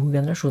 eller 2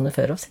 generasjoner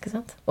før oss, ikke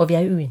sant? Og vi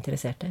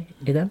uinteresserte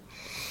i dem.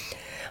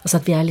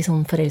 Altså at vi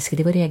liksom forelsket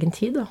i vår egen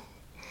tid, da.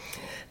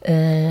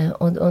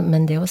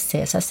 Men det å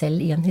se seg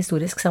selv i en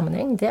historisk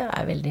sammenheng, det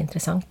veldig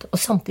interessant. Og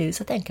samtidig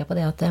så tenker jeg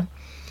på det at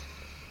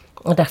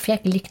og derfor jeg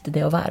ikke likte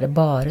det å være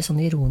bare sånn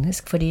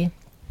ironisk, fordi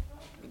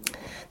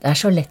det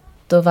så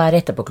lett å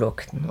være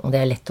etterpåklok, og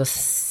det lett å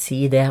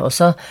si det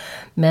også,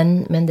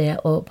 men det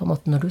å på en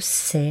måte, når du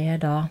ser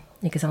da,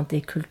 ikke sant,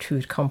 i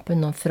kulturkampen,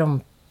 når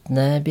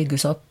frontene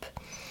bygges opp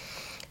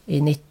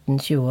i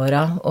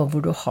 1920-åra, og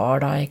hvor du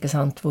har da, ikke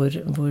sant, hvor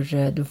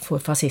du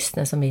får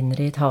fascistene som vinner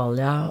i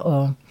Italia,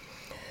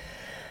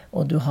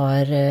 og du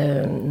har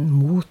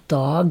Mot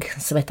Dag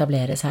som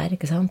etableres her,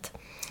 ikke sant?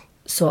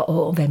 Så,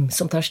 og hvem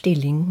som tar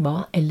stilling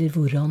hva, eller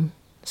hvordan,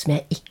 som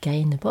jeg ikke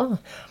inne på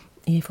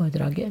i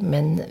foredraget,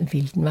 men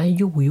Wildenvey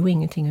gjorde jo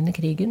ingenting under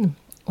krigen,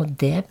 og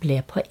det ble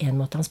på en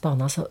måte hans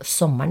bane. Altså,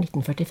 sommeren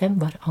 1945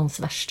 var hans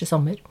verste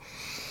sommer,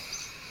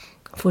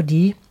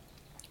 fordi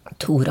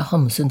Tore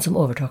Hamsun, som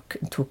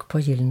overtok på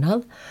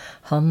Gyldendal,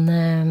 han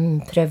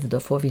prøvde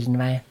å få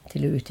Wildenvey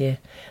til å utgi,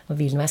 og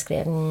Wildenvey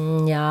skrev,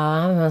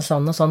 ja,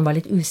 sånn og sånn, var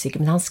litt usikker,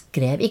 men han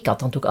skrev ikke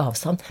at han tok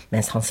avstand,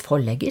 mens hans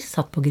forlegger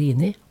satt på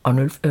Grini,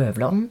 Arnulf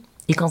Øverland,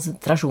 i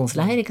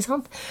konsentrasjonsleir, ikke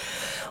sant?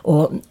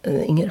 Og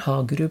Inger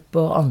Hagerup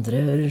og andre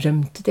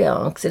rømte til,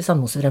 Aksel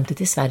Sandmose rømte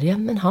til Sverige,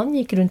 men han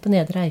gikk rundt på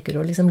Nedre Eiker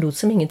og liksom lot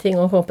som ingenting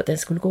og håpet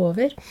det skulle gå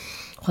over.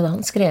 Og hadde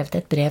han skrevet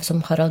et brev som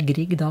Harald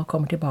Grieg da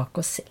kommer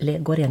tilbake og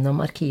går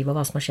gjennom arkivet og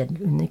hva som har skjedd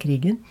under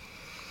krigen,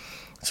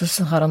 så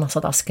har han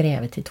altså da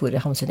skrevet til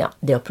Tore Hamsun, ja,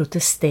 det å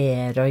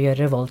protestere og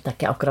gjøre revolt er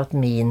ikke akkurat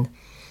min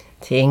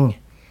ting.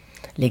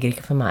 Ligger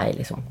ikke for meg,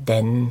 liksom.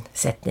 Den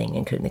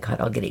setningen kunne ikke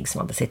Harald Grieg,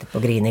 som hadde sittet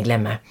på Grini,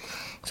 glemme.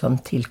 Så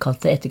han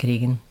tilkalte etter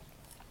krigen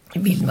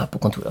Wildenvey på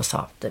kontoret og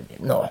sa at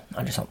nå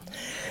er det sånn.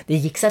 Det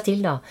gikk seg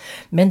til da.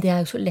 Men det er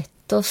jo så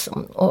lett å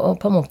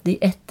på en måte i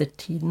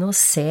ettertiden å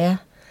se,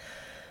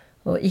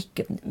 og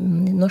ikke,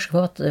 Norsk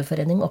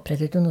Forfatterforening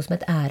opprettet jo noe som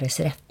het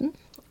æresretten,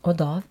 og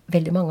da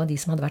veldig mange av de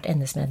som hadde vært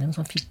NS-medlemmer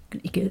som fikk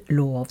ikke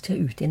lov til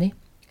å utgi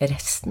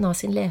resten av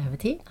sin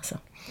levetid. Altså,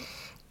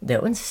 det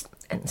er jo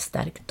en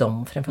sterk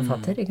dom for en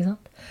forfatter, ikke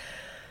sant?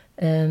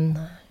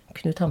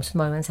 Knut Hamsun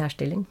var jo en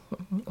særstilling,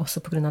 også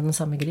på grunn av den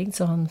samme Grieg,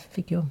 så han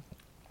fikk jo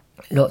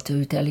lov til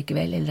å utgi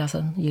likevel, eller altså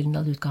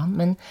Gyldendal utga han,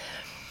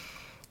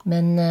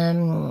 men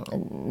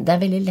det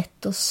er veldig lett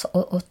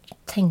å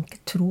tenke,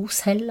 tro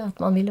selv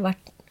at man ville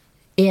vært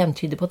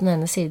entydig på den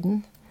ene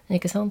siden,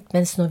 ikke sant?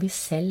 Mens når vi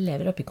selv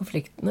lever oppe i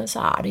konfliktene,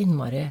 så er det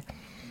innmari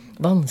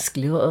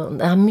vanskelig,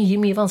 det er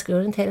mye vanskeligere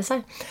å orientere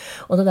seg.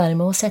 Og det der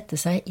med å sette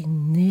seg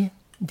inn i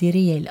de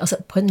reelle, altså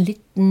på en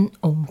litt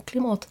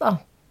ordentlig måte da,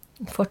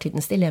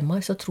 fortidens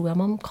dilemmaer, så tror jeg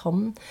man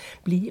kan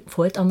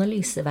få et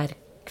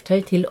analyseverktøy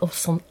til å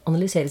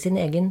analysere sin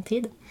egen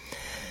tid.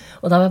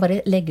 Og da vil jeg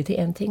bare legge til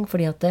en ting,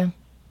 fordi at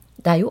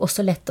det er jo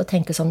også lett å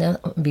tenke sånn, ja,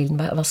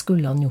 Wildenvey, hva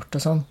skulle han gjort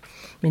og sånn,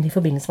 men i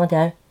forbindelse med at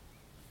jeg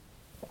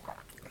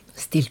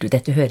stilte ut,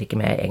 dette hører ikke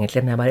med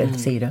egentlig, men jeg bare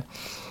sier det,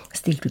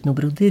 stilte ut noen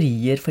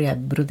broderier, for jeg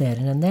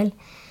broderer en del,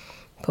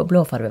 på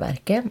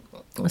Blåfarveverket,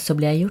 så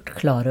ble jeg gjort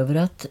klar over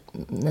at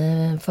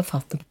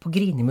forfatteren på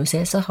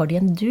Grini-museet, så har de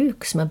en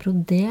duk som er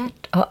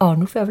brodert av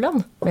Arnulf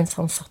Øverland, mens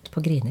han satt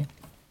på Grini.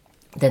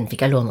 Den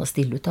fikk jeg låne og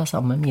stille ut da,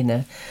 sammen med mine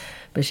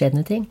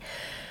beskjedne ting.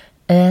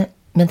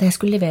 Men da jeg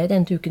skulle levere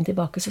den duken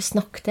tilbake, så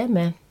snakket jeg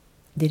med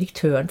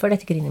direktøren for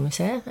dette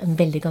Grini-museet, en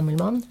veldig gammel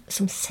mann,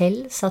 som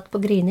selv satt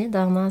på Grini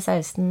da han var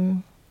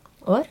 16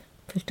 år,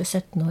 fylte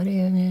 17 år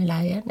i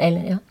leiren,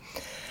 eller ja.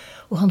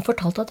 Og han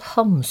fortalte at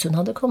Hamsun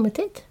hadde kommet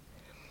hit.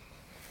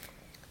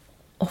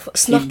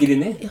 Til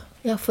Grini?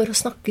 Ja, for å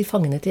snakke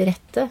fangene til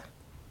rette.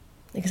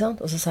 Ikke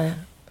sant? Og så sa jeg,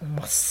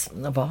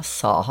 hva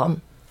sa han?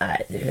 Nei,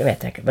 det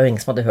vet jeg ikke. Det var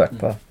ingen som hadde hørt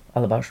på.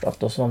 Alle bare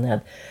stått og sånn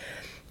ned.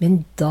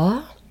 Men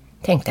da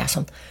tenkte jeg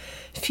sånn,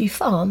 fy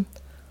faen,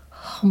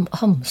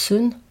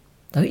 Hamsun,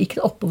 da gikk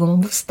det opp over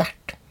hvor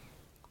sterkt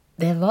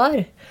det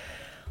var.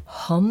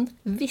 Han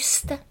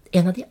visste,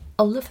 en av de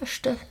aller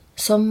første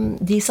som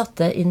de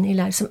satte inn i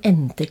leir, som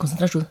endte i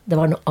konsentrasjon, det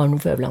var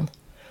Arnulf Øverland.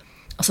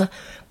 Altså,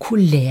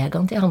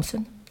 kollegaen til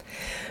Hamsun.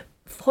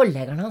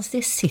 Forleggerne hans,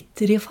 de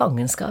sitter i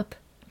fangenskap.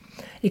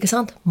 Ikke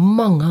sant?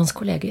 Mange av hans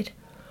kolleger.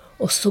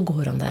 Og så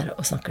går han der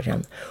og snakker til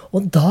han.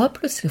 Og da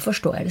plutselig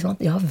forstår jeg liksom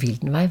at ja,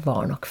 Wildenvey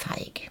var nok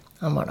feig.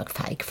 Han var nok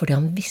feig, fordi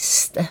han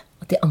visste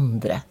at de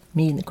andre,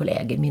 mine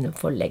kolleger, mine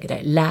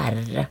forleggere,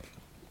 lærere,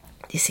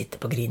 de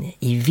sitter på Grini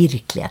i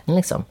virkeligheten,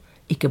 liksom.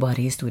 Ikke bare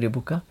i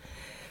historieboka.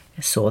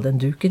 Jeg så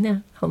den duken, ja.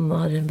 Han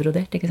har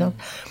brodert, ikke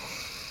sant?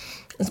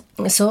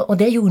 Så, og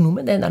det gjorde noe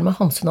med det der med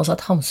Hamsun også,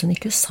 at Hamsun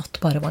ikke satt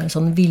bare var en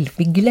sånn vi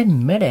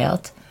glemmer det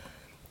at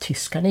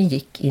tyskerne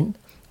gikk inn.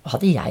 Hva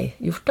hadde jeg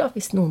gjort da,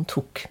 hvis noen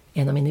tok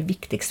en av mine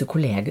viktigste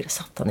kolleger og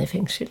satt han i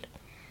fengsel?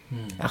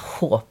 Jeg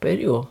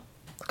håper jo,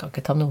 kan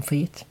ikke ta noe for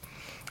gitt,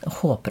 jeg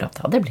håper at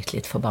jeg hadde blitt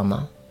litt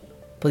forbannet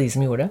på de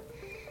som gjorde det.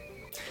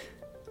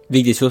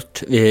 Vigdis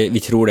Hjorth,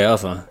 vi tror det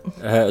altså.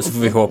 Så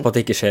får vi håpe at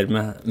det ikke skjer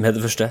med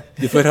det første.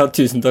 Du får ha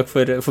tusen takk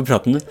for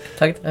praten du.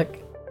 Takk.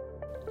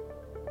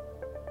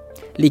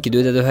 Liker du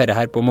det du hører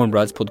her på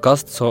Morgenbladets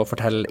podcast, så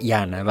fortell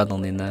gjerne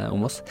vennene dine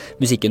om oss.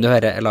 Musikken du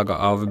hører er laget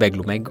av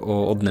Beglomeg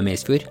og Ådne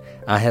Meisfjord.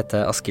 Jeg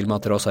heter Askild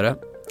Matre Åsare.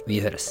 Vi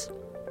høres.